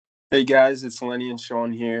Hey guys, it's Lenny and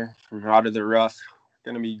Sean here from Out of the Rough.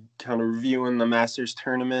 Going to be kind of reviewing the Masters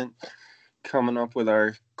tournament, coming up with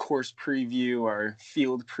our course preview, our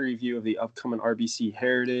field preview of the upcoming RBC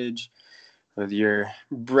Heritage with your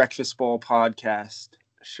Breakfast Ball podcast.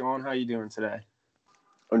 Sean, how you doing today?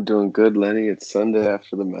 I'm doing good, Lenny. It's Sunday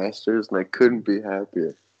after the Masters, and I couldn't be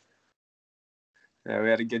happier. Yeah, we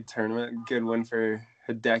had a good tournament, good win for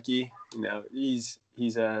Hideki. He's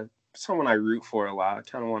someone I root for a lot,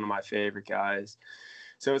 kind of one of my favorite guys.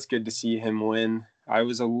 So it's good to see him win. I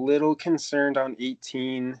was a little concerned on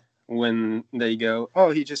 18 when they go,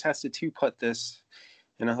 oh, he just has to two-putt this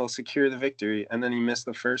and he'll secure the victory. And then he missed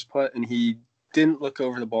the first putt and he didn't look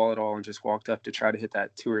over the ball at all and just walked up to try to hit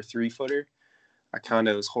that 2 or 3 footer. I kind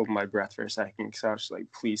of was holding my breath for a second because I was like,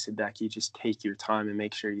 please, Hideki, just take your time and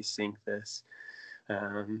make sure you sink this.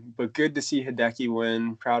 But good to see Hideki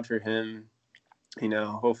win. Proud for him.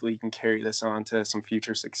 Hopefully he can carry this on to some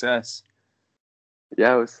future success.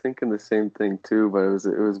 Yeah, I was thinking the same thing too, but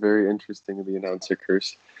it was very interesting the announcer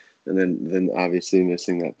curse, and then obviously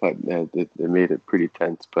missing that putt, it made it pretty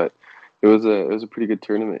tense. But it was a pretty good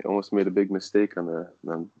tournament. Almost made a big mistake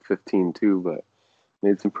on 15 too, but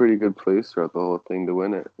made some pretty good plays throughout the whole thing to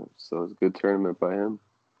win it. So it was a good tournament by him.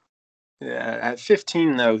 Yeah, at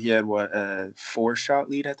 15 though, he had a 4-shot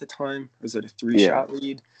lead at the time. Was it a three Yeah, shot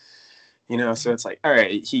lead? So it's like, all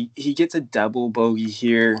right, he gets a double bogey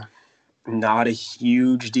here, not a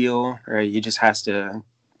huge deal, right? He just has to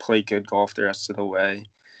play good golf the rest of the way.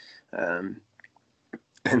 Um,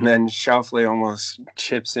 and then Schauffele almost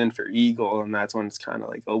chips in for eagle, and that's when it's kind of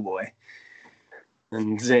like, oh boy.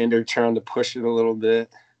 And Xander trying to push it a little bit,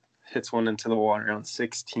 hits one into the water on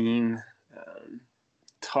 16.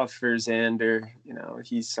 Tough for Xander.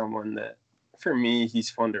 He's someone that, for me, he's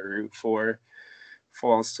fun to root for.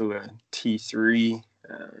 Falls to a T3.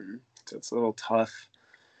 So it's a little tough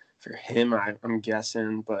for him, I'm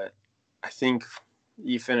guessing. But I think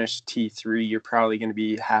you finish T3, you're probably going to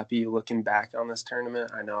be happy looking back on this tournament.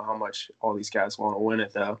 I know how much all these guys want to win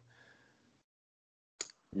it, though.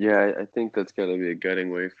 yeah, I think that's got to be a gutting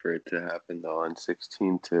way for it to happen though on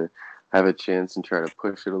 16 to have a chance and try to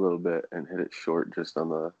push it a little bit and hit it short just on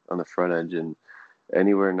the front edge and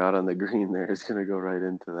anywhere not on the green there is going to go right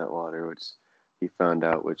into that water, which he found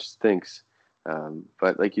out, which stinks.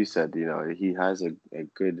 But like you said, he has a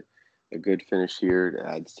good finish here. It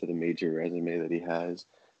adds to the major resume that he has,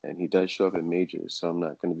 and he does show up in majors. So I'm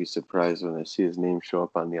not going to be surprised when I see his name show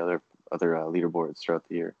up on the other leaderboards throughout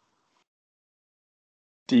the year.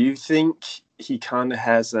 Do you think he kind of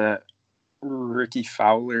has a Ricky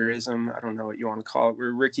Fowlerism? I don't know what you want to call it.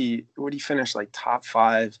 Where Ricky, would he finish like top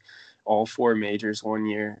 5 all 4 majors one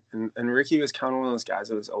year? And Ricky was kind of one of those guys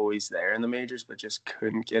that was always there in the majors, but just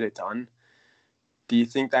couldn't get it done. Do you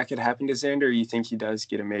think that could happen to Xander, or you think he does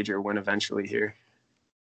get a major win eventually here?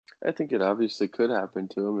 I think it obviously could happen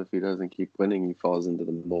to him if he doesn't keep winning. He falls into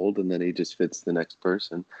the mold, and then he just fits the next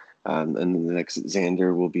person, and then the next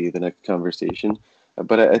Xander will be the next conversation.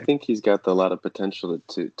 But I think he's got a lot of potential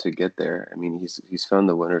to get there. I mean, he's found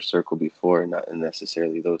the winner's circle before, not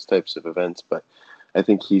necessarily those types of events, but I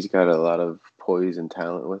think he's got a lot of poise and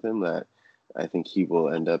talent with him that I think he will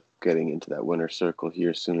end up getting into that winner's circle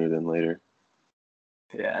here sooner than later.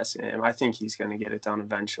 Yeah, Sam. I think he's going to get it done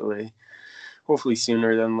eventually. Hopefully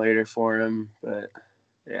sooner than later for him. But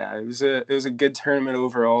yeah, it was a good tournament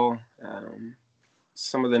overall.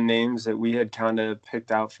 Some of the names that we had kind of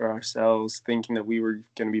picked out for ourselves, thinking that we were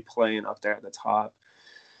going to be playing up there at the top.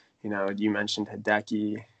 You mentioned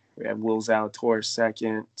Hideki. We have Will Zalatoris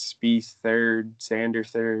second, Spieth third, Xander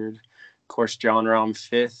third. Of course, Jon Rahm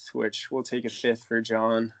fifth, which we'll take a fifth for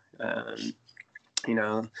John.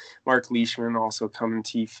 Mark Leishman also coming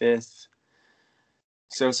T fifth.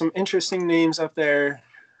 So some interesting names up there.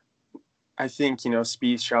 I think,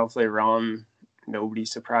 Spieth, Schauffele, Rahm,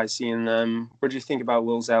 nobody's surprised seeing them. What did you think about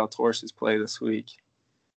Will Zalatoris' play this week?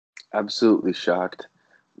 Absolutely shocked.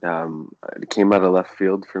 It came out of left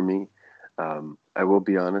field for me. I will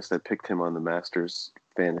be honest, I picked him on the Masters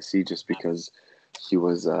fantasy just because he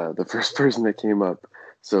was the first person that came up.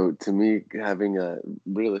 So to me, having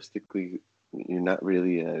realistically, you're not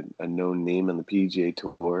really a known name on the PGA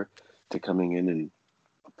Tour to coming in and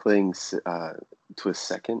playing to a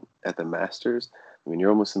second at the Masters. I mean, you're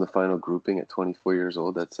almost in the final grouping at 24 years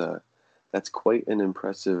old. That's quite an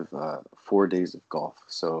impressive 4 days of golf.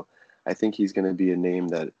 So I think he's going to be a name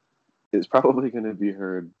that is probably going to be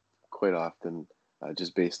heard quite often,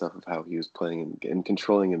 just based off of how he was playing and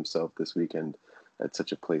controlling himself this weekend at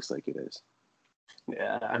such a place like it is.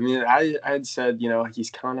 Yeah, I mean, I had said,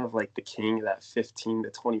 he's kind of like the king of that 15 to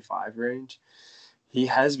 25 range. he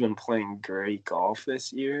has been playing great golf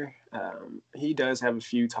this year. He does have a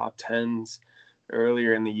few top tens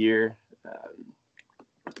earlier in the year,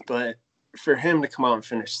 but for him to come out and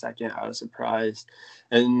finish second, I was surprised.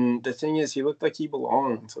 And the thing is, he looked like he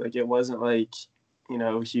belonged. Like it wasn't like,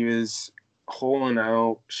 he was holing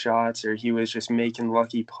out shots or he was just making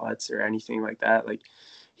lucky putts or anything like that. Like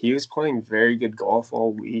he was playing very good golf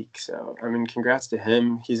all week. So, I mean, congrats to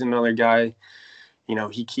him. He's another guy,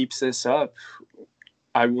 he keeps this up.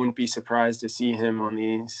 I wouldn't be surprised to see him on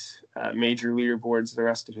these major leaderboards the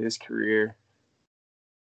rest of his career.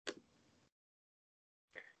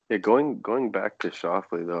 Yeah, going back to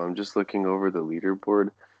Shoffley though, I'm just looking over the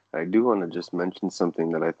leaderboard. I do want to just mention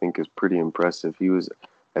something that I think is pretty impressive. He was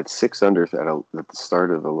at 6 under at the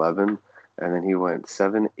start of 11, and then he went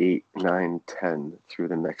 7, 8, 9, 10 through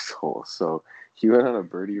the next hole. So he went on a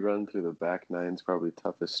birdie run through the back nine's probably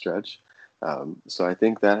toughest stretch. So I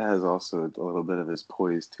think that has also a little bit of his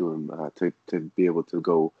poise to him to be able to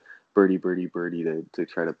go birdie, birdie, birdie to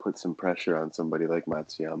try to put some pressure on somebody like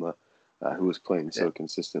Matsuyama, who was playing so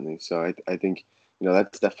consistently. So I think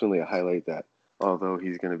that's definitely a highlight that although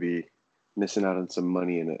he's going to be missing out on some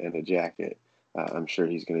money and a jacket, I'm sure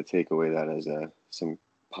he's going to take away that as some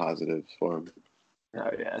positive for him. Oh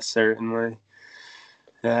yeah, certainly.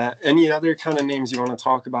 Any other kind of names you want to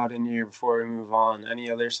talk about in here before we move on? Any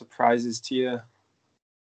other surprises to you?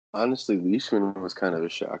 Honestly, Leishman was kind of a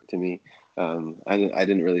shock to me. I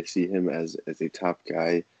didn't really see him as a top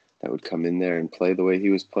guy that would come in there and play the way he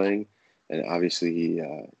was playing, and obviously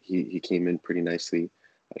he came in pretty nicely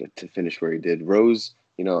to finish where he did. Rose,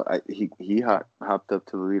 he hopped up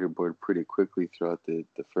to the leaderboard pretty quickly throughout the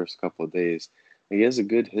first couple of days. He has a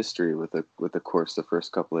good history with the course the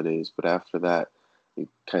first couple of days, but after that, you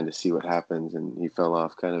kind of see what happens, and he fell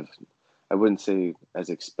off kind of. I wouldn't say as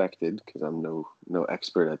expected because I'm no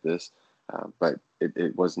expert at this, but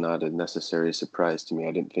it was not a necessary surprise to me.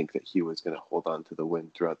 I didn't think that he was going to hold on to the win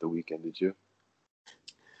throughout the weekend. Did you?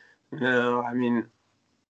 No, I mean,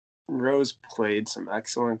 Rose played some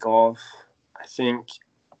excellent golf. I think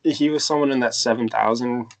he was someone in that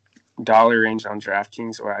 $7,000 range on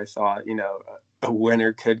DraftKings where I thought, a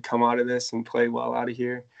winner could come out of this and play well out of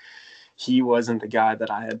here. He wasn't the guy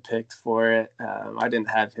that I had picked for it. I didn't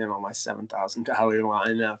have him on my $7,000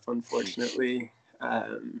 lineup, unfortunately.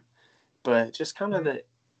 But just kind of the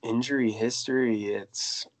injury history,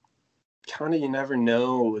 it's kind of you never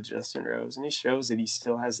know with Justin Rose, and he shows that he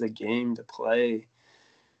still has the game to play,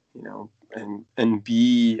 and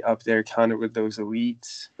be up there kind of with those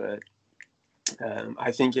elites. But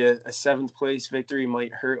I think a seventh place victory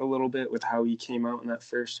might hurt a little bit with how he came out in that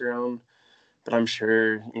first round. But I'm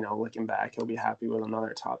sure, looking back, he'll be happy with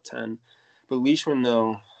another top 10. But Leishman,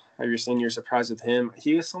 though, like you're saying, you're surprised with him.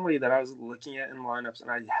 He was somebody that I was looking at in lineups,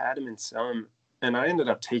 and I had him in some, and I ended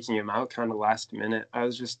up taking him out kind of last minute. I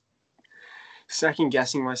was just second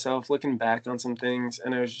guessing myself, looking back on some things,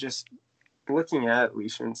 and I was just looking at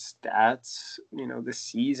Leishman's stats, this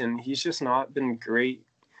season. He's just not been great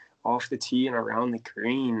off the tee and around the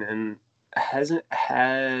green, and hasn't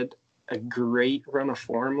had a great run of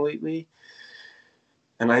form lately.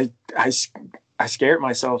 And I scared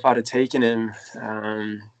myself out of taking him,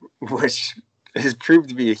 which has proved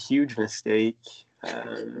to be a huge mistake.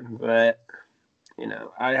 But,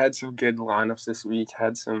 I had some good lineups this week,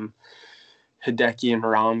 had some Hideki and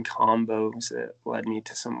Rahm combos that led me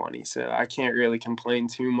to some money. So I can't really complain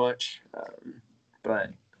too much.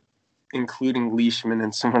 But including Leishman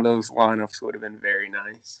in some of those lineups would have been very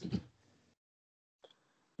nice.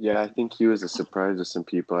 Yeah, I think he was a surprise to some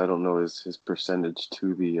people. I don't know his percentage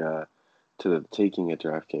to the taking at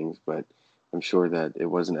DraftKings, but I'm sure that it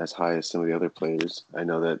wasn't as high as some of the other players. I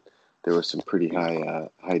know that there were some pretty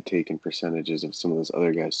high taken percentages of some of those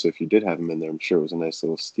other guys. So if you did have him in there, I'm sure it was a nice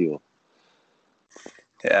little steal.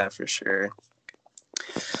 Yeah, for sure.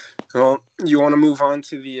 Well, you want to move on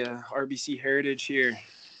to the RBC Heritage here?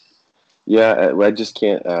 Yeah, I just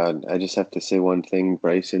can't. I just have to say one thing.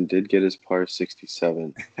 Bryson did get his par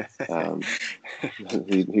 67.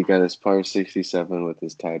 He got his par 67 with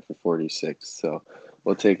his tied for 46. So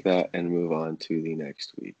we'll take that and move on to the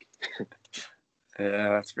next week. Yeah,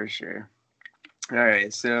 that's for sure. All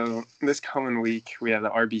right, so this coming week we have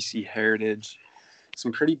the RBC Heritage.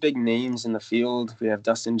 Some pretty big names in the field. We have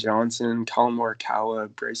Dustin Johnson, Collin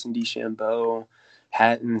Morikawa, Bryson DeChambeau,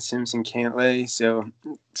 Hatton, Simpson, Cantlay. So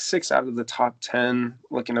 6 out of the top 10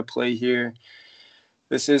 looking to play here.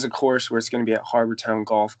 This is a course where it's going to be at Harbour Town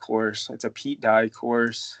Golf Course. It's a Pete Dye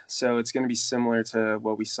course, so it's going to be similar to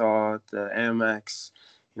what we saw at the Amex,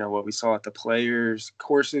 what we saw at the Players.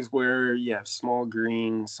 Courses where you have small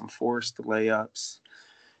greens, some forced layups.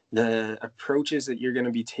 the approaches that you're going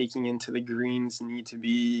to be taking into the greens need to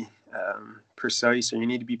be precise, or you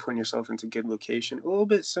need to be putting yourself into good location. A little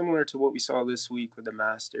bit similar to what we saw this week with the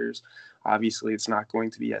Masters. Obviously, it's not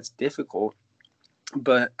going to be as difficult,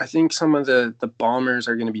 but I think some of the bombers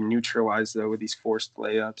are going to be neutralized, though, with these forced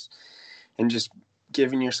layups and just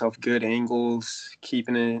giving yourself good angles,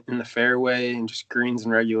 keeping it in the fairway, and just greens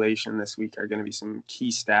and regulation this week are going to be some key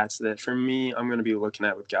stats that, for me, I'm going to be looking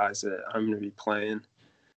at with guys that I'm going to be playing.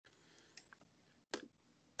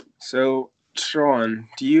 So, Sean,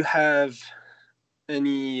 do you have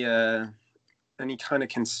any kind of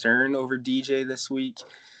concern over DJ this week?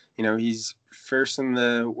 You know, he's first in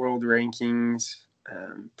the world rankings,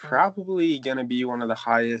 probably going to be one of the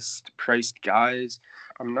highest priced guys.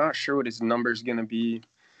 I'm not sure what his number is going to be.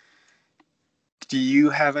 Do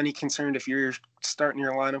you have any concern if you're starting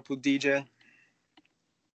your lineup with DJ?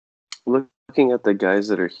 Looking at the guys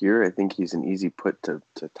that are here, I think he's an easy put to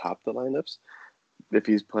top the lineups. If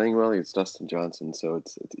he's playing well, it's Dustin Johnson, so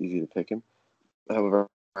it's easy to pick him. However,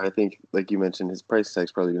 I think, like you mentioned, his price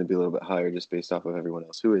tag's probably going to be a little bit higher just based off of everyone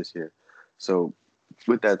else who is here. So,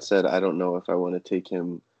 with that said, I don't know if I want to take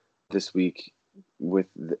him this week with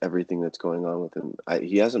everything that's going on with him.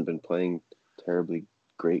 He hasn't been playing terribly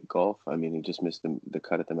great golf. I mean, he just missed the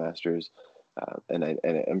cut at the Masters, and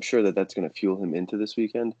I'm sure that's going to fuel him into this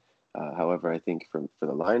weekend. However, I think for the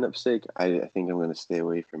lineup's sake, I think I'm going to stay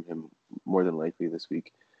away from him more than likely this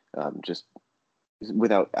week, just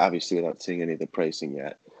without seeing any of the pricing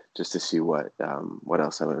yet, just to see what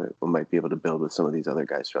else I might be able to build with some of these other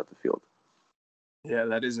guys throughout the field. Yeah,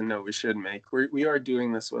 that is a note we should make. We are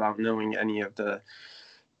doing this without knowing any of the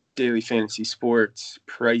daily fantasy sports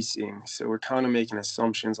pricing, so we're kind of making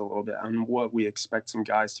assumptions a little bit on what we expect some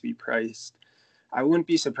guys to be priced. I wouldn't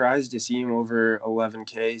be surprised to see him over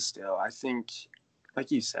 11K still. I think,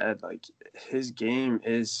 like you said, like his game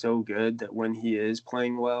is so good that when he is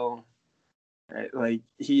playing well, right, like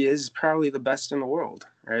he is probably the best in the world,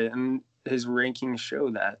 right? And his rankings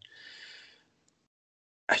show that.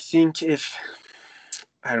 I think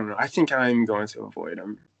I think I'm going to avoid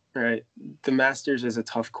him, right? The Masters is a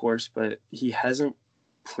tough course, but he hasn't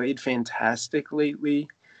played fantastic lately.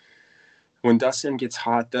 When Dustin gets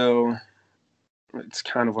hot, though, it's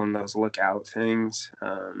kind of one of those lookout things.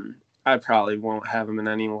 I probably won't have him in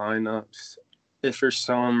any lineups. If for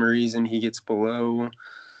some reason he gets below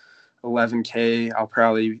 11K, I'll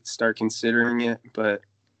probably start considering it. But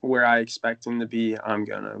where I expect him to be, I'm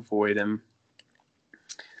going to avoid him.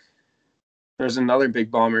 There's another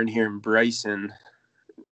big bomber in here, Bryson.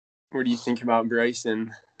 What do you think about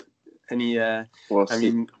Bryson?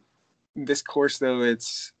 Mean, this course, though,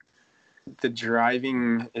 the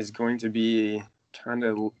driving is going to be kind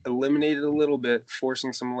of eliminated a little bit,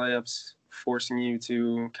 forcing some layups, forcing you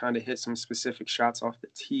to kind of hit some specific shots off the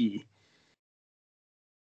tee.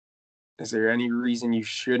 Is there any reason you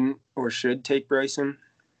shouldn't or should take Bryson?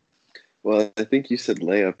 Well, I think you said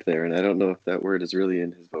layup there, and I don't know if that word is really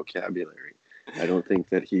in his vocabulary. I don't think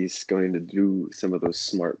that he's going to do some of those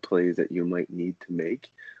smart plays that you might need to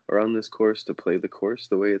make around this course to play the course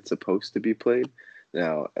the way it's supposed to be played.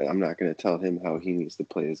 Now, I'm not going to tell him how he needs to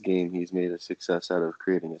play his game. He's made a success out of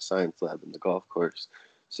creating a science lab in the golf course.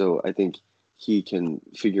 So I think he can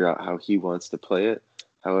figure out how he wants to play it.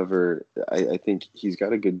 However, I think he's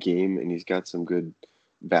got a good game and he's got some good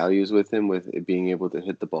values with him, with it being able to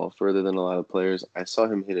hit the ball further than a lot of players. I saw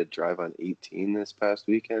him hit a drive on 18 this past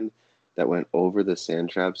weekend that went over the sand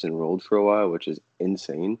traps and rolled for a while, which is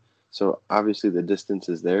insane. So obviously the distance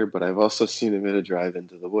is there, but I've also seen him hit a drive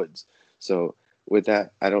into the woods. So with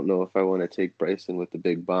that, I don't know if I want to take Bryson with the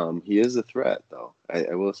big bomb. He is a threat, though.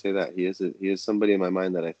 I will say that he is somebody in my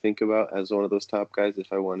mind that I think about as one of those top guys.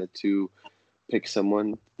 If I wanted to pick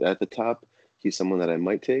someone at the top, he's someone that I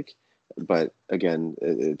might take. But again,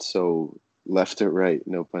 it's so left or right,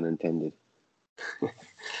 no pun intended.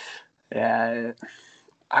 Yeah,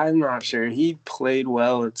 I'm not sure. He played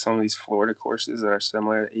well at some of these Florida courses that are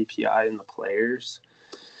similar to API and the Players,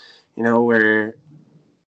 where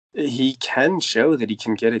he can show that he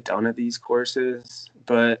can get it done at these courses.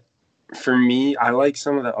 But for me, I like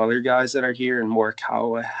some of the other guys that are here, and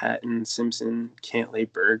Morikawa, Hatton, Simpson,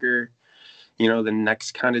 Cantlay, Berger, the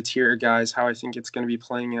next kind of tier of guys, how I think it's going to be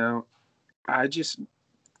playing out. I just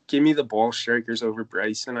give me the ball strikers over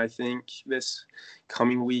Bryson, I think, this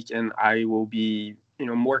coming week, and I will be,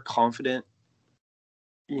 more confident.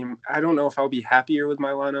 I don't know if I'll be happier with my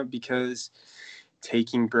lineup because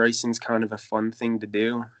taking Bryson's kind of a fun thing to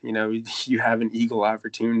do. You have an eagle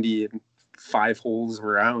opportunity and 5 holes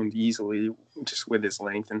around easily just with his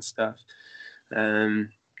length and stuff. But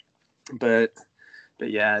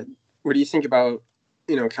yeah, what do you think about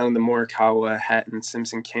kind of the Morikawa, Hatton,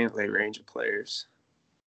 Simpson, Cantlay range of players.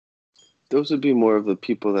 Those would be more of the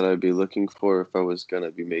people that I'd be looking for if I was going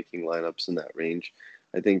to be making lineups in that range.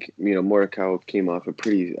 I think, Morikawa came off a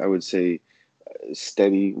pretty, I would say,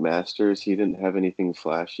 steady Masters. He didn't have anything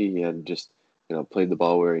flashy. He had just, played the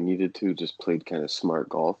ball where he needed to, just played kind of smart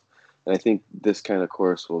golf. And I think this kind of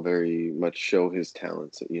course will very much show his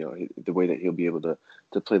talents, the way that he'll be able to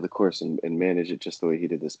play the course and manage it just the way he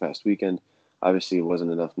did this past weekend. Obviously, it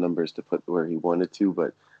wasn't enough numbers to put where he wanted to,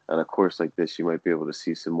 but on a course like this, you might be able to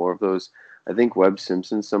see some more of those. I think Webb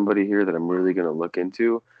Simpson's somebody here that I'm really going to look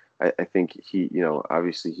into. I think he,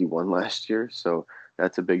 obviously he won last year, so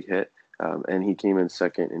that's a big hit. And he came in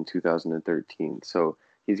second in 2013. So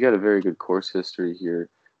he's got a very good course history here.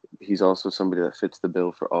 He's also somebody that fits the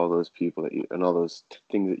bill for all those people and all those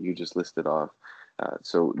things that you just listed off.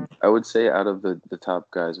 So I would say out of the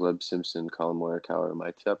top guys, Webb Simpson, Collin Morikawa are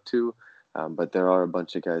my top two. But there are a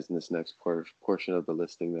bunch of guys in this next portion of the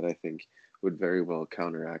listing that I think would very well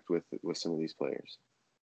counteract with some of these players.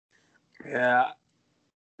 Yeah,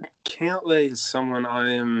 Cantlay is someone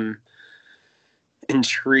I am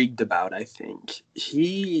intrigued about. I think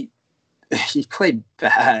he played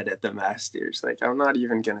bad at the Masters. Like, I'm not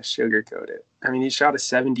even gonna sugarcoat it. I mean, he shot a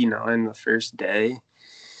 79 the first day,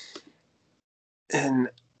 and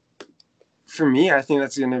for me, I think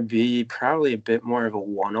that's gonna be probably a bit more of a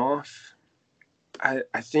one-off.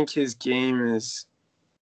 I think his game is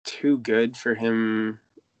too good for him.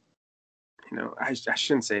 I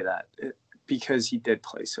shouldn't say that because he did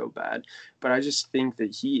play so bad, but I just think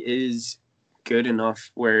that he is good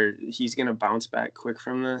enough where he's going to bounce back quick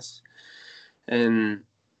from this. And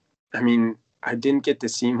I mean, I didn't get to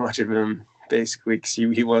see much of him basically because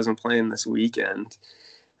he wasn't playing this weekend.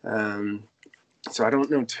 So I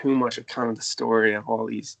don't know too much of kind of the story of all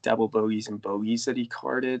these double bogeys and bogeys that he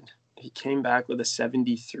carded. He came back with a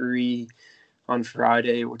 73 on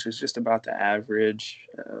Friday, which was just about the average.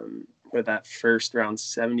 Where that first round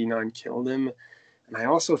 79 killed him. And I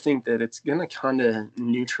also think that it's going to kind of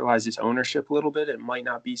neutralize his ownership a little bit. It might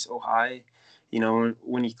not be so high.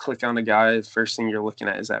 When you click on a guy, the first thing you're looking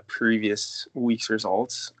at is that previous week's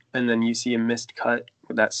results. And then you see a missed cut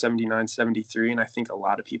with that 79, 73. And I think a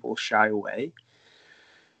lot of people shy away.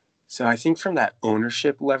 So I think from that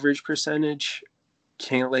ownership leverage percentage,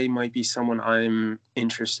 Cantlay might be someone I'm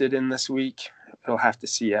interested in this week. He'll have to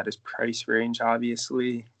see at his price range,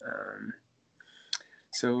 obviously.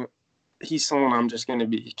 So he's someone I'm just going to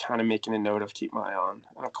be kind of making a note of, keep my eye on.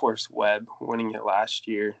 And of course, Webb winning it last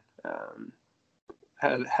year.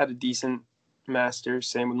 Had a decent Masters.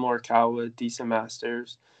 Same with Morikawa, decent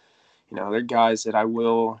Masters. They're guys that I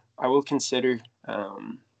will consider.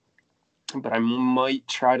 But I might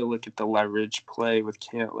try to look at the leverage play with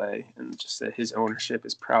Cantlay and just that his ownership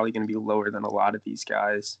is probably going to be lower than a lot of these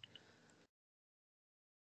guys.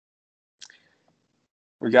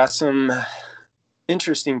 We got some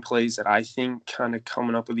interesting plays that I think kind of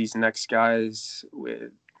coming up with these next guys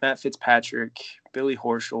with Matt Fitzpatrick, Billy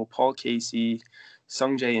Horschel, Paul Casey,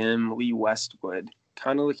 Sungjae Im, Lee Westwood.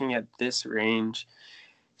 Kind of looking at this range.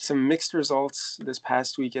 Some mixed results this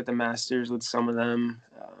past week at the Masters with some of them.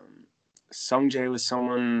 Sungjae was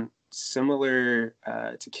someone similar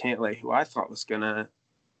to Cantlay, who I thought was going to,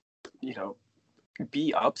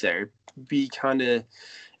 be up there, be kind of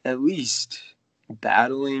at least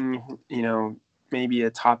battling, maybe a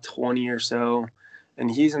top 20 or so. And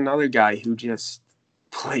he's another guy who just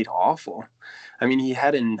played awful. I mean, he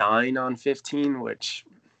had a 9 on 15, which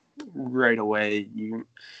right away you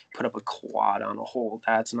put up a quad on a hole.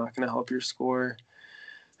 That's not going to help your score.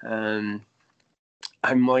 I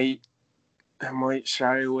might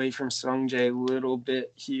shy away from Sungjae a little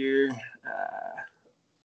bit here,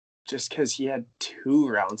 just because he had 2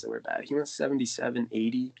 rounds that were bad. He went 77,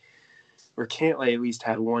 80, where Cantlay at least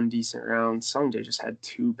had 1 decent round. Sungjae just had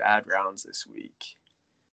 2 bad rounds this week.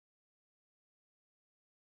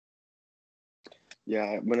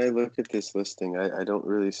 Yeah, when I look at this listing, I don't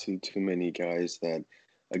really see too many guys that,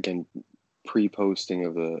 again, pre-posting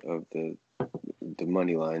of the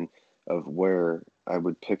money line of where I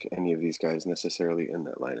would pick any of these guys necessarily in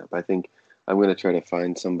that lineup. I think I'm going to try to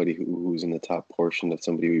find somebody who's in the top portion of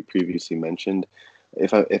somebody we previously mentioned.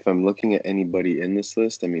 If I'm looking at anybody in this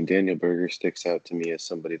list, I mean, Daniel Berger sticks out to me as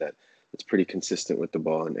somebody that's pretty consistent with the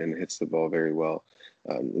ball and hits the ball very well.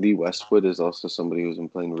 Lee Westwood is also somebody who's been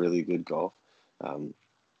playing really good golf.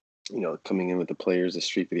 Coming in with the Players, the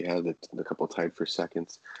streak that he had, the couple tied for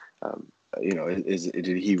seconds. Did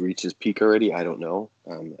he reach his peak already? I don't know.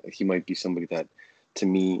 He might be somebody that, to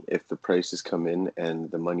me, if the prices come in and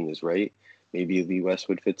the money is right, maybe Lee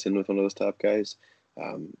Westwood fits in with one of those top guys.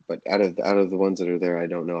 But out of the ones that are there, I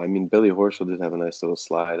don't know. I mean, Billy Horschel did have a nice little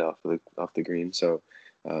slide off the green, so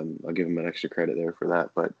I'll give him an extra credit there for that.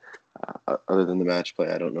 But other than the match play,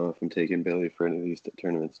 I don't know if I'm taking Billy for any of these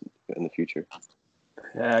tournaments in the future.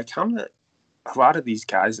 Yeah, kind of a lot of these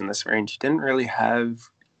guys in this range didn't really have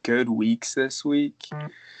good weeks this week.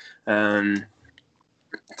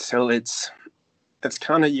 So it's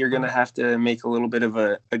kind of, you're going to have to make a little bit of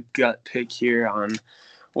a gut pick here on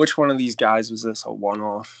which one of these guys was this a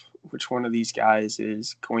one-off, which one of these guys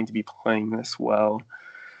is going to be playing this well.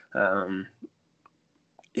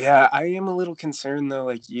 Yeah, I am a little concerned, though,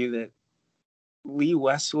 like you, that Lee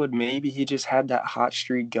Westwood, maybe he just had that hot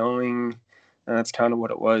streak going. And that's kind of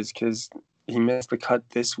what it was, because he missed the cut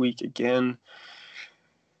this week again.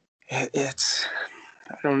 It's,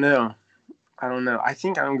 I don't know. I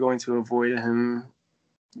think I'm going to avoid him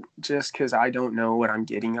just because I don't know what I'm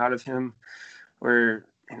getting out of him. Where,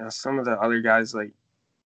 some of the other guys like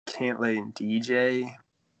Cantlay and DJ,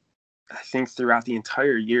 I think throughout the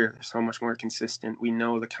entire year, they're so much more consistent. We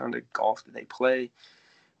know the kind of golf that they play,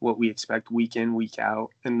 what we expect week in, week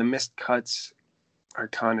out. And the missed cuts are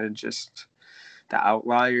kind of just the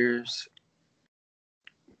outliers.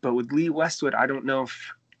 But with Lee Westwood, I don't know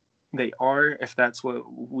if if that's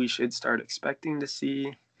what we should start expecting to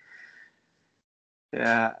see.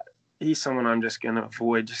 Yeah, he's someone I'm just going to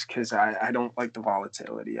avoid just because I don't like the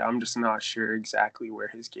volatility. I'm just not sure exactly where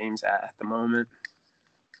his game's at the moment.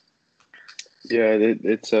 Yeah,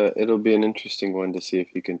 it'll be an interesting one to see if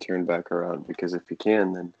he can turn back around, because if he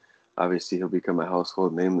can, then obviously he'll become a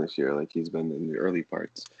household name this year, like he's been in the early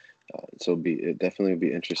parts. So it definitely will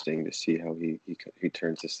be interesting to see how he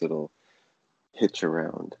turns this little hitch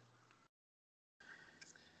around.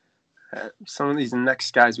 Some of these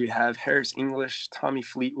next guys we have: Harris English, Tommy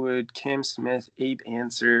Fleetwood, Cam Smith, Abe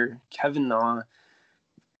Ancer, Kevin Na.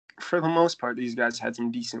 For the most part, these guys had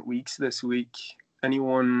some decent weeks this week.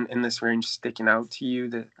 Anyone in this range sticking out to you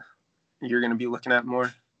that you're going to be looking at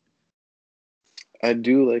more? I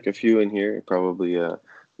do like a few in here, probably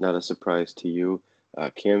not a surprise to you.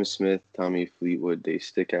 Cam Smith, Tommy Fleetwood, they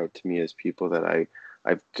stick out to me as people that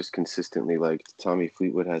I've just consistently liked. Tommy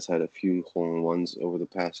Fleetwood has had a few hole-in-ones over the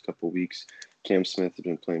past couple weeks. Cam Smith has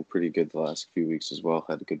been playing pretty good the last few weeks as well,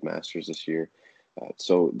 had a good Masters this year.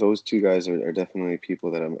 So those two guys are definitely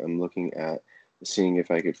people that I'm looking at, seeing if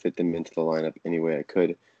I could fit them into the lineup any way I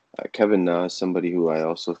could. Kevin Na is somebody who I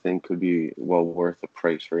also think could be well worth the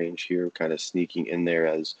price range here, kind of sneaking in there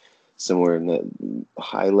as somewhere in the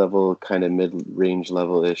high level, kind of mid range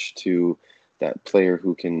level ish to that player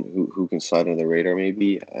who can slide on the radar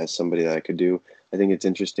maybe as somebody that I could do. I think it's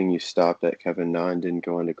interesting you stopped at Kevin Na and didn't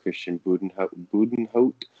go on to Christian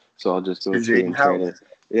Budenhout. So I'll just go through and try to.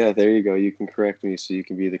 Yeah, there you go. You can correct me so you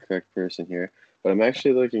can be the correct person here. But I'm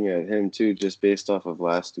actually looking at him too, just based off of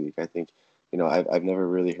last week. I think, I've never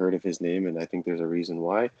really heard of his name, and I think there's a reason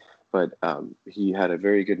why. But he had a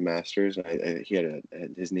very good Masters,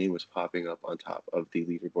 and his name was popping up on top of the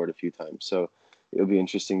leaderboard a few times. So it'll be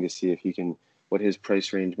interesting to see if he can, what his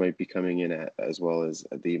price range might be coming in at, as well as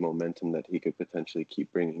the momentum that he could potentially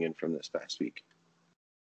keep bringing in from this past week.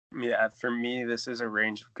 Yeah, for me, this is a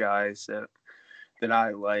range of guys that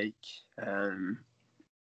I like.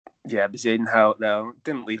 Yeah, Zadenhout, though,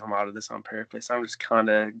 didn't leave him out of this on purpose. I'm just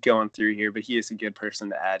kind of going through here, but he is a good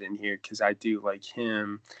person to add in here because I do like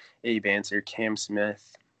him. Abe Ancer, Cam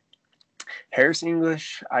Smith. Harris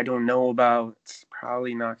English, I don't know about.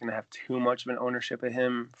 Probably not going to have too much of an ownership of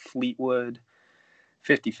him. Fleetwood,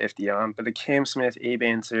 50-50 on. But the Cam Smith, Abe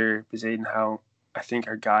Ancer, Zadenhout, I think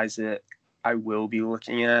are guys that I will be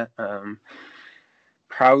looking at.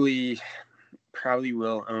 Probably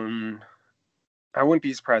will own. I wouldn't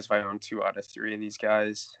be surprised if I own 2 out of 3 of these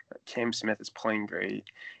guys. Cam Smith is playing great.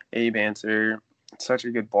 Abe Ancer, such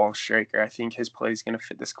a good ball striker. I think his play is going to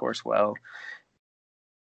fit this course well.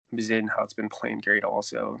 Zadenhout's been playing great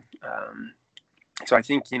also. So I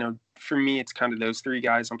think, for me, it's kind of those 3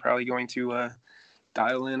 guys I'm probably going to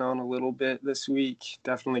dial in on a little bit this week.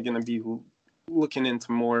 Definitely going to be looking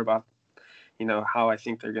into more about, how I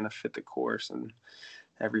think they're going to fit the course and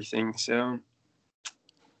everything. So,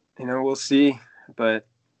 we'll see. But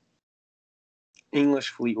English,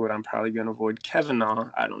 Fleetwood, I'm probably going to avoid. Kevin Na,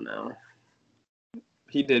 I don't know.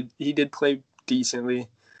 He did play decently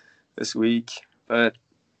this week, but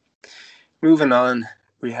moving on,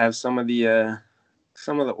 we have some of the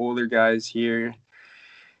older guys here.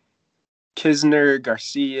 Kisner,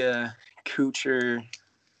 Garcia, Kuchar.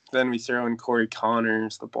 Then we throw in Corey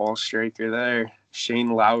Connors, the ball striker there. Shane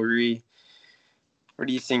Lowry. What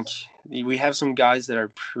do you think? We have some guys that are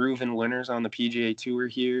proven winners on the PGA Tour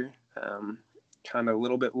here. kind of a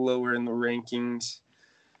little bit lower in the rankings.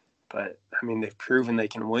 But, I mean, they've proven they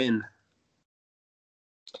can win.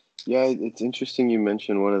 Yeah, it's interesting you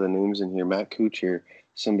mentioned one of the names in here, Matt Kuchar,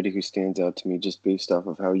 somebody who stands out to me just based off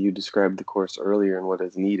of how you described the course earlier and what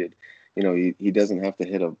is needed. He doesn't have to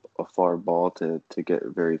hit a far ball to get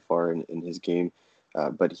very far in his game,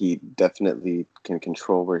 but he definitely can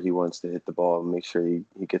control where he wants to hit the ball and make sure he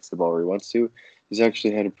gets the ball where he wants to. He's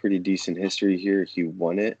actually had a pretty decent history here. He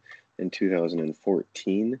won it in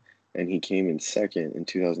 2014, and he came in second in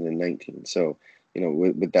 2019. So,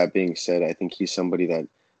 with that being said, I think he's somebody that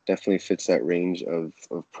definitely fits that range of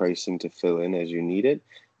pricing to fill in as you need it.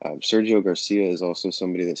 Sergio Garcia is also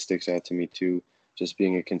somebody that sticks out to me too, just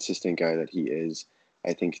being a consistent guy that he is.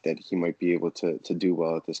 I think that he might be able to do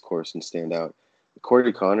well at this course and stand out.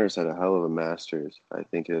 Corey Connors had a hell of a Masters. I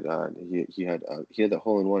think he had the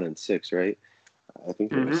hole in one in six, right? I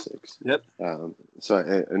think it was six. Yep.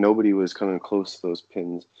 So nobody was coming close to those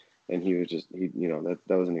pins, and that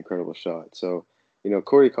was an incredible shot. So,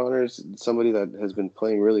 Corey Connors, somebody that has been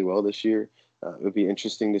playing really well this year. It would be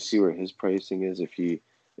interesting to see where his pricing is, if he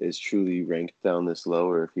is truly ranked down this low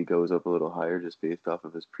or if he goes up a little higher just based off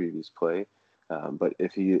of his previous play. But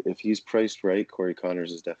if he's priced right, Corey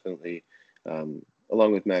Connors is definitely,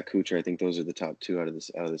 along with Matt Kuchar, I think those are the top two out of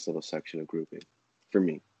this little section of grouping for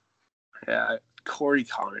me. Yeah, Corey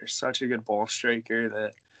Connors, such a good ball striker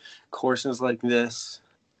that courses like this,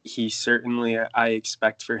 I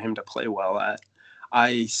expect for him to play well at.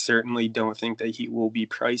 I certainly don't think that he will be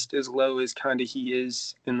priced as low as kind of he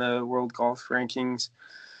is in the world golf rankings.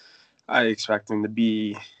 I expect him to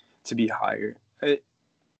be higher.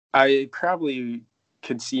 I probably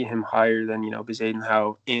could see him higher than,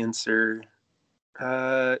 Bezadenhout, Ancer,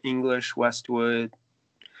 English, Westwood,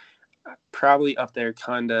 probably up there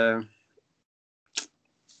kind of.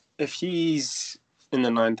 If he's in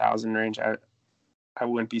the 9,000 range, I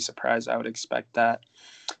wouldn't be surprised. I would expect that.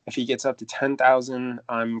 If he gets up to 10,000,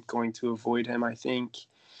 I'm going to avoid him, I think.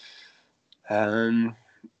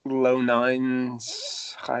 Low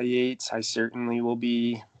nines, high eights, I certainly will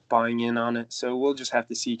be buying in on it. So we'll just have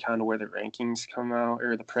to see kind of where the rankings come out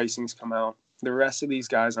or the pricings come out. The rest of these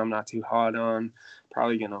guys I'm not too hot on.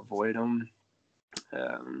 Probably going to avoid them.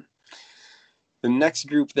 The next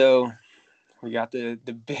group, though, we got the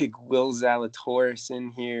big Will Zalatoris in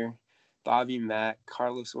here, Bobby Mack,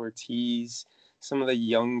 Carlos Ortiz, some of the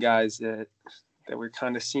young guys that we're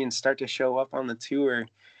kind of seeing start to show up on the tour.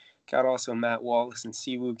 Got also Matt Wallace and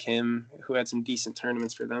Siwoo Kim, who had some decent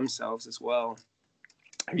tournaments for themselves as well.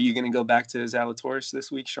 Are you going to go back to Zalatoris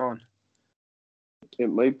this week, Sean? It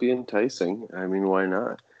might be enticing. I mean, why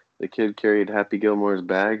not? The kid carried Happy Gilmore's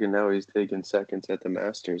bag, and now he's taking seconds at the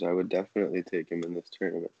Masters. I would definitely take him in this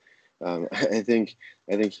tournament. I think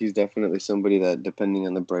he's definitely somebody that, depending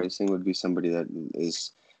on the pricing, would be somebody that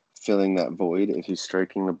is filling that void. If he's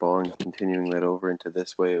striking the ball and continuing that over into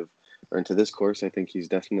this into this course, I think he's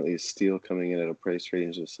definitely a steal coming in at a price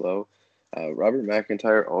range this low. Robert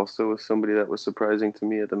McIntyre also was somebody that was surprising to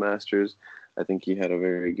me at the Masters. I think he had a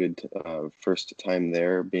very good first time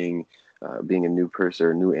there, being a new person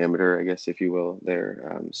or new amateur, I guess, if you will,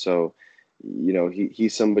 there. So,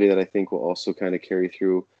 he's somebody that I think will also kind of carry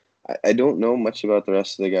through. I don't know much about the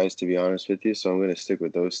rest of the guys, to be honest with you, so I'm going to stick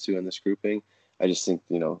with those two in this grouping. I just think,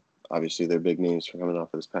 obviously they're big names for coming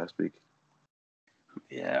off of this past week.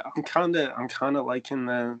 Yeah, I'm kind of liking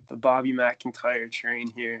the Bobby McIntyre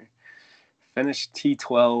train here. Finished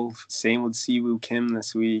T12, same with Siwoo Kim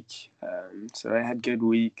this week. So they had good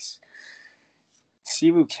weeks.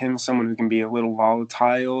 Siwoo Kim, someone who can be a little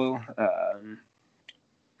volatile.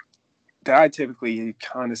 I typically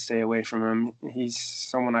kind of stay away from him. He's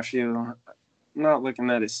someone I feel, not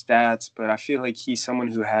looking at his stats, but I feel like he's someone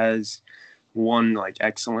who has one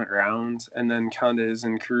excellent round and then kind of is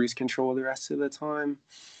in cruise control the rest of the time.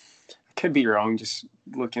 I could be wrong, just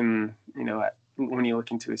looking, at when you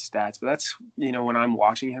look into his stats, but that's, when I'm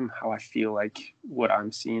watching him, how I feel like what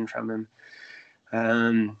I'm seeing from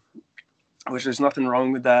him. Which there's nothing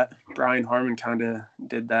wrong with that. Brian Harman kind of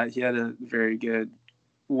did that. He had a very good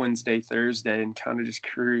Wednesday, Thursday, and kind of just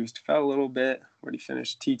cruised. Fell a little bit where he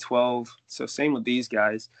finished T12. So same with these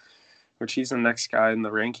guys, which he's the next guy in the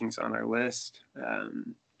rankings on our list.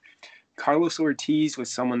 Carlos Ortiz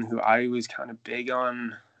was someone who I was kind of big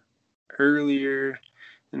on earlier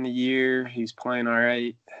in the year. He's playing all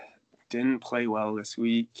right. Didn't play well this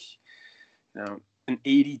week. An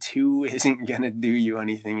 82 isn't going to do you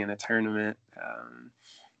anything in a tournament.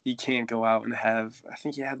 You can't go out and have, I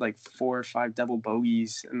think he had 4 or 5 double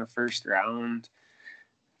bogeys in the first round.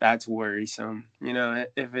 That's worrisome.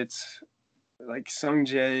 If it's like Sung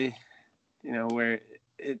Jae, where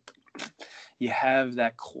you have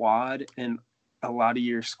that quad, and a lot of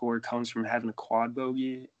your score comes from having a quad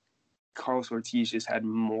bogey. Carlos Ortiz just had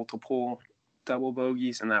multiple double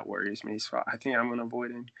bogeys, and that worries me. So I think I'm going to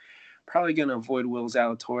avoid him. Probably going to avoid Will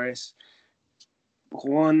Zalatoris.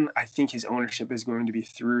 One, I think his ownership is going to be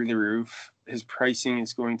through the roof. His pricing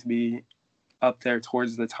is going to be up there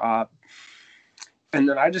towards the top. And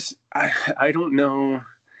then I don't know.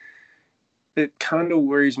 It kind of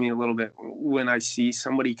worries me a little bit when I see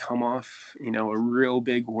somebody come off, a real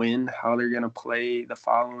big win, how they're going to play the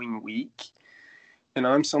following week. And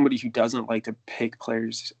I'm somebody who doesn't like to pick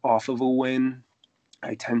players off of a win.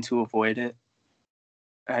 I tend to avoid it.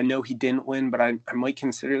 I know he didn't win, but I might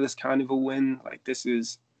consider this kind of a win. Like, this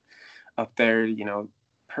is up there,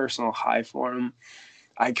 personal high for him.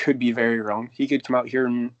 I could be very wrong. He could come out here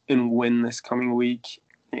and win this coming week.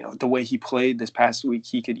 The way he played this past week,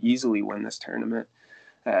 he could easily win this tournament.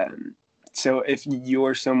 So if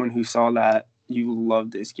you're someone who saw that, you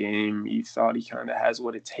loved this game, you thought he kind of has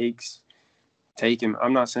what it takes, take him.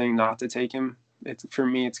 I'm not saying not to take him. For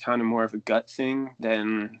me, it's kind of more of a gut thing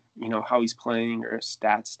than, how he's playing or a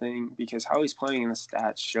stats thing, because how he's playing in the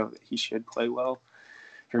stats show that he should play well.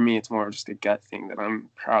 For me, it's more just a gut thing that I'm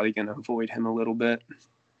probably going to avoid him a little bit.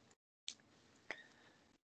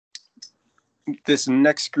 This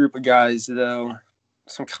next group of guys, though,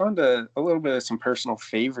 a little bit of some personal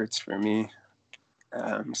favorites for me.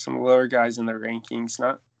 Some lower guys in the rankings,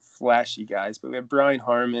 not flashy guys, but we have Brian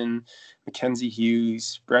Harman, Mackenzie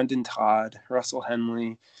Hughes, Brendan Todd, Russell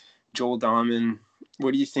Henley, Joel Dahman.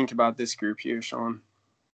 What do you think about this group here, Sean?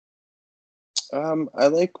 I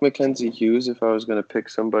like Mackenzie Hughes if I was going to pick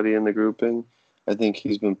somebody in the grouping. I think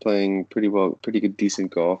he's been playing pretty good,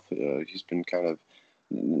 decent golf. He's been kind of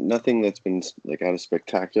nothing that's been like out of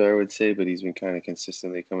spectacular, I would say, but he's been kind of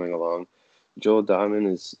consistently coming along. Joel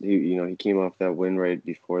Dahman he came off that win right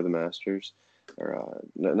before the Masters, or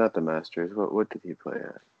not the Masters. What did he play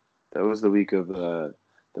at? That was the week of the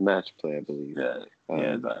match play, I believe.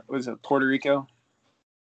 Was it Puerto Rico?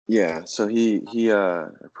 Yeah, so he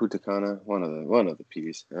Punta Cana, one of the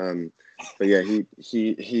P's. But yeah, he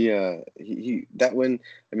that win.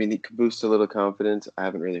 I mean, he could boost a little confidence. I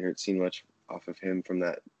haven't really seen much off of him from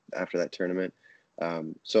that after that tournament.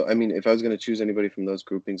 So I mean, if I was going to choose anybody from those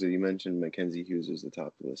groupings that you mentioned, Mackenzie Hughes is the top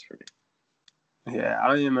of the list for me. Yeah,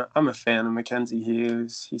 I'm a fan of Mackenzie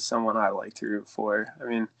Hughes. He's someone I like to root for. I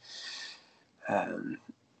mean,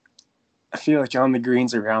 I feel like on the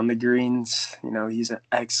greens, around the greens, he's an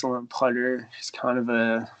excellent putter. He's kind of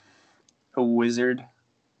a wizard.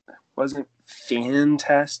 Wasn't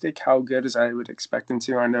fantastic how good as I would expect him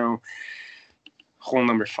to. I know hole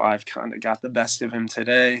number 5 kind of got the best of him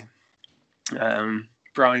today.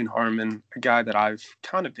 Brian Harman, a guy that I've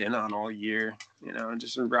kind of been on all year,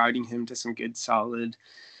 just riding him to some good, solid,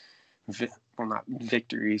 not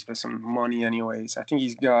victories, but some money anyways. I think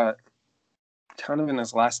he's got kind of in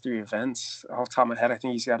his last 3 events, off the top of my head, I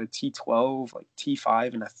think he's got a T12, like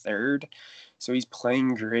T5 and a third. So he's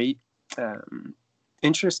playing great.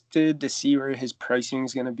 Interested to see where his pricing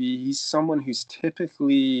is going to be. He's someone who's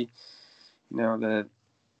typically, the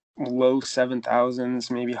low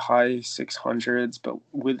 7,000s, maybe high 600s. But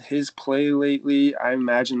with his play lately, I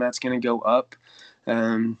imagine that's going to go up.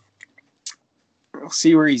 We'll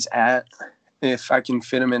see where he's at. If I can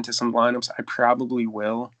fit him into some lineups, I probably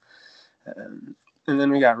will. And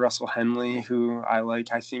then we got Russell Henley, who I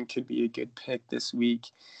think could be a good pick this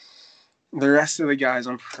week. The rest of the guys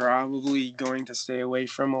I'm probably going to stay away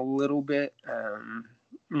from a little bit.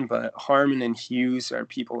 But Harman and Hughes are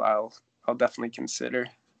people I'll definitely consider.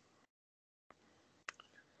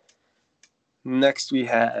 Next we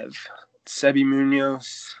have Seve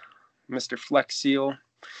Munoz, Mr. Flex Seal.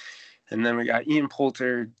 And then we got Ian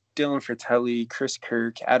Poulter, Dylan Fratelli, Chris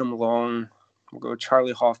Kirk, Adam Long. We'll go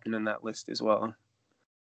Charlie Hoffman in that list as well.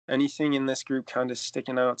 Anything in this group kind of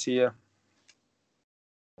sticking out to you?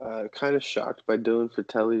 Kind of shocked by Dylan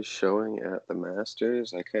Fratelli's showing at the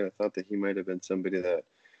Masters. I kind of thought that he might have been somebody that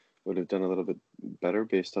would have done a little bit better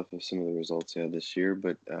based off of some of the results he had this year.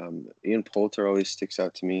 But Ian Poulter always sticks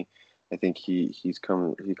out to me. I think he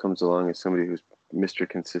comes along as somebody who's Mr.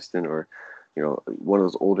 Consistent, or one of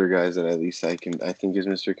those older guys that at least I think is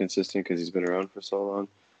Mr. Consistent because he's been around for so long.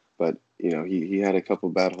 But he had a couple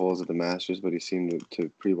bad holes at the Masters, but he seemed to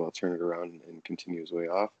pretty well turn it around and continue his way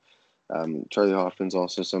off. Charlie Hoffman's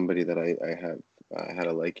also somebody that I had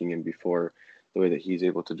a liking in before. The way that he's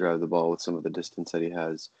able to drive the ball with some of the distance that he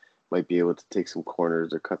has, might be able to take some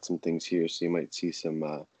corners or cut some things here. So you might see some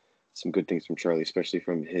good things from Charlie, especially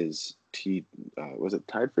from his tee. Was it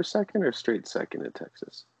tied for second or straight second at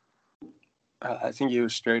Texas? I think he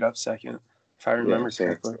was straight up second, if I remember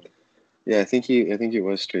correctly. Yeah, I think he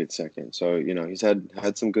was straight second. So, he's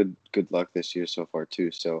had some good luck this year so far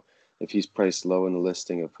too. So if he's priced low in the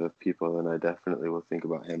listing of people, then I definitely will think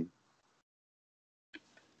about him.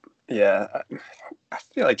 Yeah, I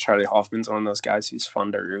feel like Charlie Hoffman's one of those guys who's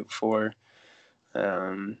fun to root for.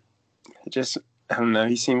 Um, just I don't know.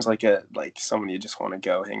 He seems like someone you just want to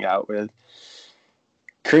go hang out with.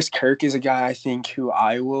 Chris Kirk is a guy I think who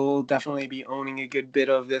I will definitely be owning a good bit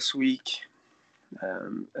of this week.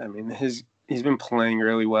 I mean, he's been playing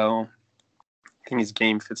really well. I think his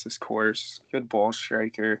game fits his course. Good ball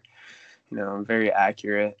striker. Very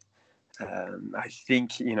accurate. I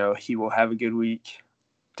think he will have a good week.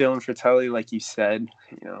 Dylan Fratelli, like you said,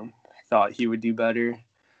 thought he would do better.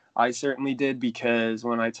 I certainly did because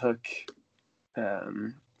when I took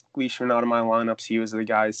Leishman out of my lineups, he was the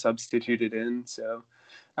guy substituted in. So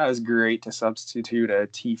that was great to substitute a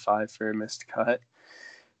T5 for a missed cut.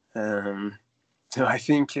 So I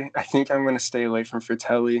think I'm going to stay away from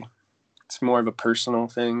Fratelli. It's more of a personal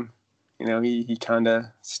thing. He kind of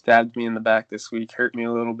stabbed me in the back this week, hurt me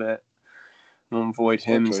a little bit. I won't avoid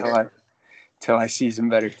Smart him choice. until I see some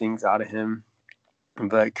better things out of him.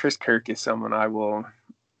 But Chris Kirk is someone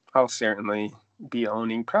I'll certainly be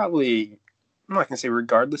owning. Probably, I'm not gonna say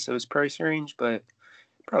regardless of his price range, but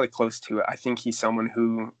probably close to it. I think he's someone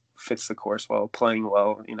who fits the course well, playing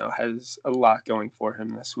well. Has a lot going for him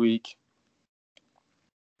this week.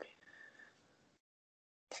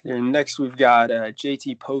 Here next, we've got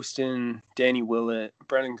JT Poston, Danny Willett,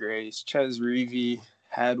 Brennan Grace, Ches Reavie,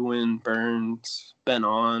 Hadwin, Burns, Ben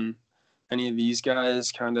On. Any of these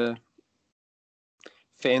guys kind of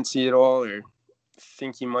fancy at all, or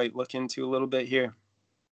think you might look into a little bit here?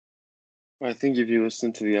 I think if you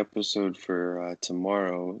listen to the episode for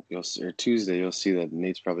tomorrow, or Tuesday, you'll see that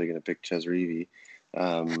Nate's probably going to pick Ches Reavie.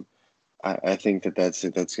 Um, I think that's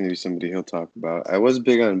it. That's going to be somebody he'll talk about. I was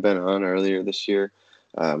big on Ben On earlier this year.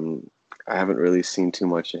 Um, I haven't really seen too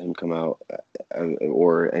much of him come out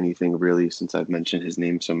or anything really since I've mentioned his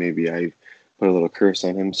name. So maybe I put a little curse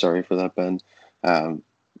on him. Sorry for that, Ben. Um,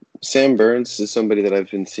 Sam Burns is somebody that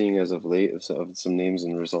I've been seeing as of late. Of some names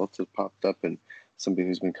and results have popped up, and somebody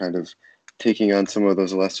who's been kind of taking on some of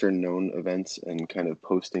those lesser known events and kind of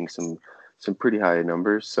posting some pretty high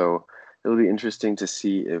numbers. So it'll be interesting to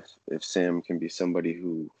see if Sam can be somebody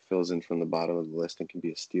who fills in from the bottom of the list and can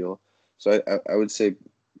be a steal. So I would say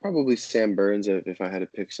probably Sam Burns if I had to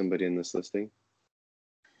pick somebody in this listing.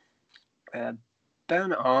 Uh,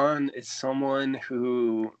 Ben On is someone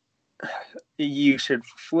who you should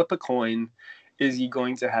flip a coin. Is he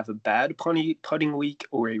going to have a bad putting week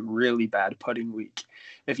or a really bad putting week?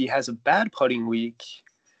 If he has a bad putting week,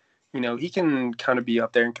 he can kind of be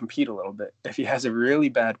up there and compete a little bit. If he has a really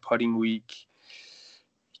bad putting week,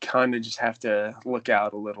 you kind of just have to look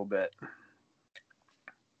out a little bit.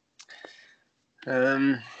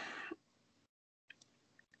 I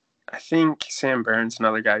think Sam Burns,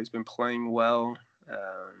 another guy who's been playing well.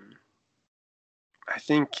 I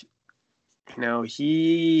think,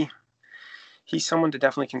 he's someone to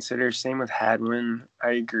definitely consider. Same with Hadwin.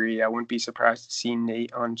 I agree. I wouldn't be surprised to see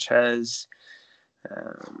Nate on Ches.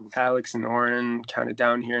 Alex Noren kind of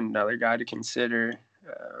down here, another guy to consider.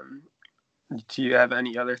 Do you have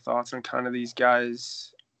any other thoughts on kind of these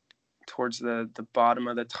guys towards the bottom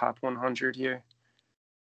of the top 100 here?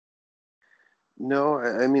 No,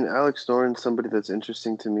 I mean Alex Noren's somebody that's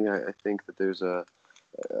interesting to me. I think that there's a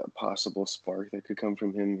possible spark that could come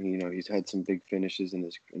from him. He's had some big finishes in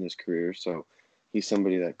his career, so he's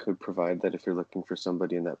somebody that could provide that if you're looking for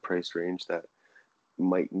somebody in that price range that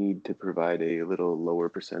might need to provide a little lower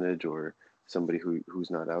percentage or somebody who's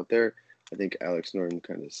not out there. I think Alex Noren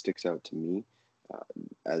kind of sticks out to me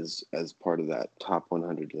as part of that top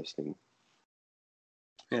 100 listing.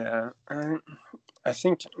 Yeah, I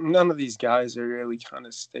think none of these guys are really kind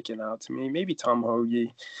of sticking out to me. Maybe Tom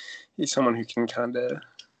Hoagie. He's someone who can kind of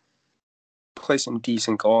play some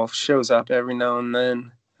decent golf, shows up every now and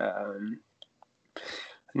then. I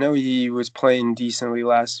know he was playing decently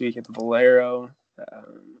last week at the Valero.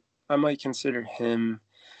 I might consider him,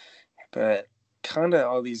 but kind of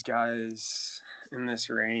all these guys in this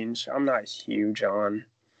range, I'm not huge on.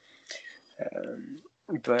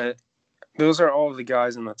 But those are all the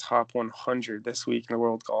guys in the top 100 this week in the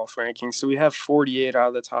World Golf Rankings. So we have 48 out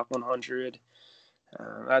of the top 100.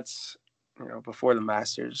 That's before the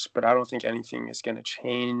Masters, but I don't think anything is going to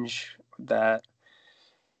change that.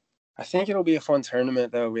 I think it'll be a fun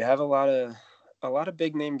tournament, though. We have a lot of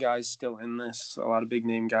big name guys still in this. A lot of big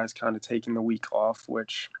name guys kind of taking the week off,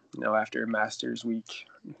 which after Masters week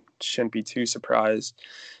shouldn't be too surprised.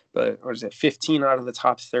 But what is it? 15 out of the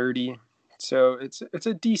top 30 So it's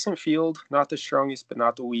a decent field, not the strongest, but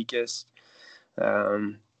not the weakest.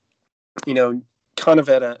 Um, you know, kind of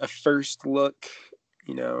at a first look,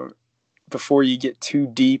 you know, before you get too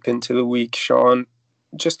deep into the week, Sean,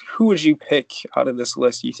 just who would you pick out of this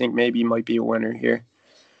list you think maybe might be a winner here?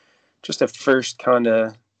 Just a first kind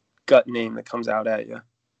of gut name that comes out at you.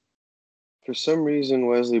 For some reason,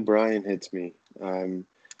 Wesley Bryan hits me.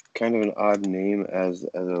 Kind of an odd name as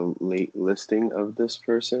a late listing of this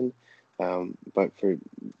person, but for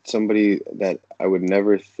somebody that I would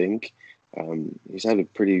never think, he's had a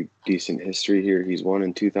pretty decent history here. He's won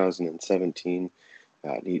in 2017.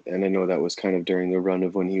 And I know that was kind of during the run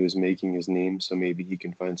of when he was making his name, so maybe he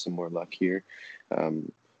can find some more luck here.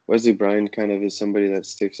 Wesley Bryan kind of is somebody that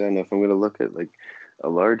sticks out. And if I'm going to look at like a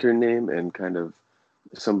larger name and kind of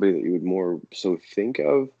somebody that you would more so think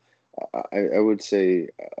of, I would say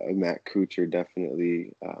Matt Kuchar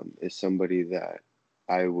definitely is somebody that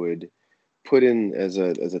I would put in as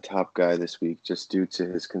a top guy this week just due to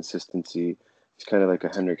his consistency. He's kind of like a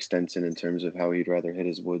Henrik Stenson in terms of how he'd rather hit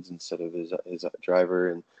his woods instead of his driver,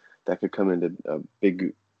 and that could come into a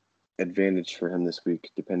big advantage for him this week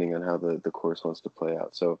depending on how the course wants to play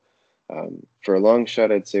out. So for a long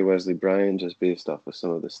shot, I'd say Wesley Bryan just based off of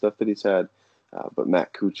some of the stuff that he's had, but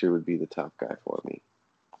Matt Kuchar would be the top guy for me.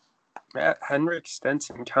 Henrik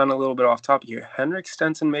Stenson, kind of a little bit off topic here. Henrik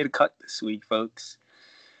Stenson made a cut this week, folks.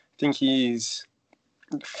 I think he's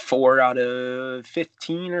 4 out of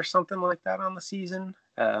 15 or something like that on the season.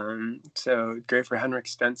 So great for Henrik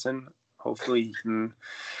Stenson. Hopefully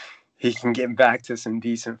he can get back to some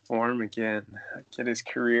decent form again, get his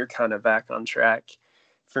career kind of back on track.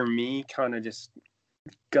 For me, kind of just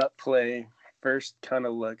gut play, first kind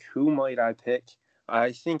of look, who might I pick?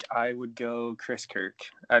 I think I would go Chris Kirk,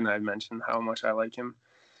 and I mentioned how much I like him.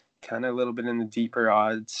 Kind of a little bit in the deeper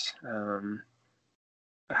odds.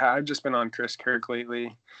 I've just been on Chris Kirk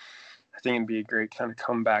lately. I think it'd be a great kind of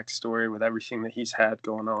comeback story with everything that he's had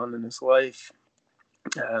going on in his life.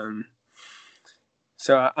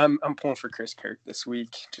 So I'm pulling for Chris Kirk this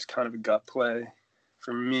week. Just kind of a gut play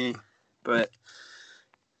for me, but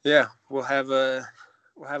yeah, we'll have a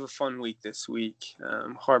fun week this week.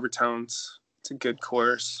 Harbor Town's, it's a good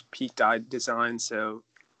course, peak design, so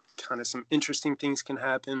kind of some interesting things can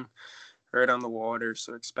happen right on the water.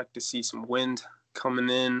 So expect to see some wind coming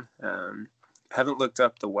in. Haven't looked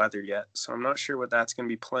up the weather yet, so I'm not sure what that's going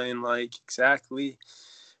to be playing like exactly.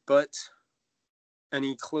 But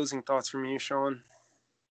any closing thoughts from you, Sean?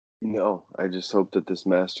 No, I just hope that this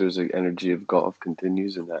Masters energy of golf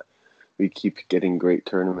continues and that we keep getting great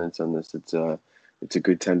tournaments on this. It's a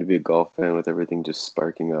good time to be a golf fan with everything just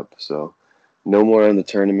sparking up. So no more on the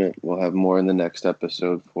tournament. We'll have more in the next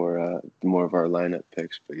episode for more of our lineup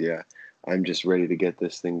picks. But yeah, I'm just ready to get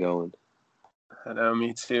this thing going. I know,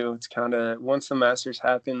 me too. It's kind of, once the Masters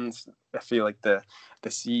happens, I feel like the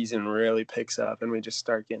season really picks up and we just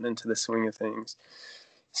start getting into the swing of things.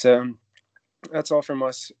 So that's all from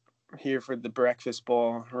us here for the Breakfast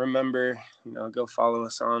Ball. Remember, go follow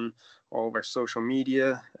us on all of our social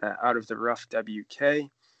media, Out of the Rough WK.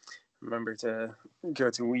 Remember to go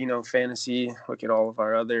to We Know Fantasy, look at all of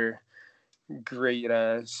our other great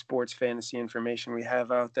sports fantasy information we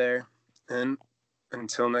have out there. And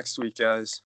until next week, guys.